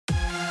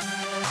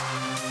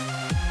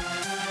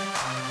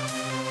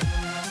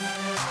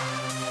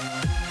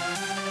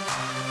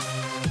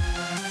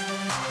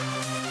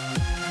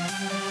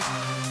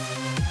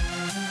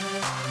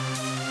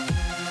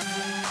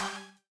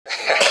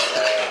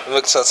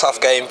It's a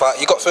tough game, but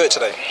you got through it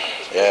today.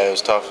 Yeah, it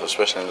was tough,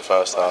 especially in the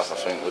first half. I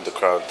think with the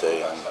crowd,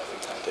 they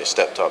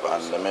stepped up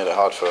and they made it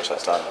hard for us at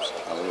times.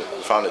 And we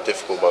found it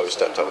difficult, but we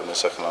stepped up in the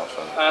second half.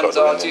 And got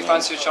the win. Do you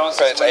fancy your chances?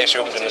 Credit to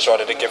AFC Wimbledon as well.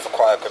 They did give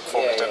quite a good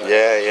performance, didn't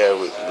Yeah, they?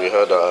 yeah. We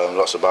heard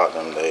lots about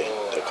them.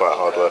 They're quite a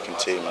hard-working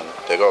team, and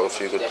they got a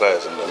few good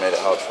players, and they made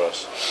it hard for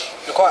us.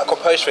 You're quite a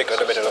composed figure in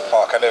the middle of the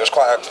park, and there was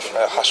quite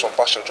a hustle and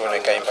bustle during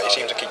the game, but you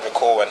seem to keep your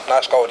cool, and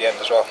nice goal at the end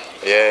as well.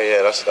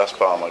 Yeah, that's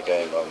part of my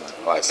game.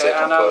 Like stay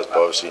composed, but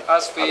obviously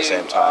at the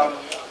same time,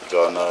 you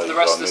gotta know, you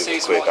gotta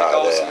move quick out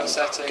of there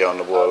and get on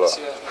the ball a lot.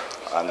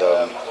 And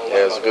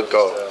yeah, it was a good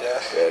goal.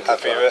 Yeah,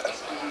 happy with it.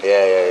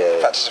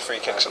 Yeah. Practice the free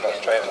kicks a lot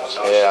in training.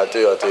 Yeah, I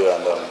do,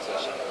 and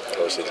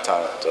obviously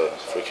the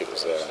free kick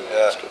was there.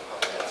 Yeah.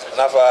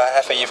 Another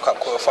FA Youth Cup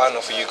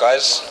quarter-final for you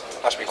guys.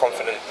 Must be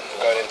confident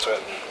going into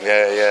it.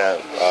 Yeah.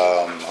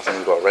 I think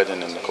we've got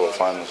Reading in the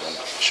quarter-finals, and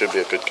it should be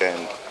a good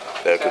game.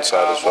 They're a good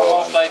side as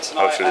well, and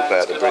hopefully play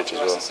at the Bridge as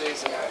well.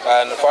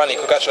 And finally,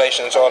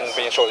 congratulations on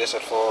being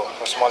shortlisted for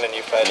Smiling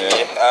Youth Player of the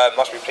Year.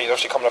 Must be pleased,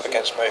 obviously coming up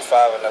against Mo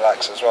Farah and the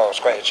likes as well. It's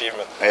a great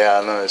achievement. Yeah,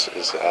 I know it's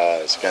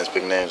against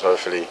big names.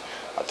 Hopefully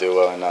I do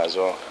well in that as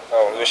well.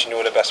 Well, wishing you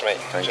all the best, mate.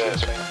 Thank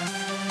you.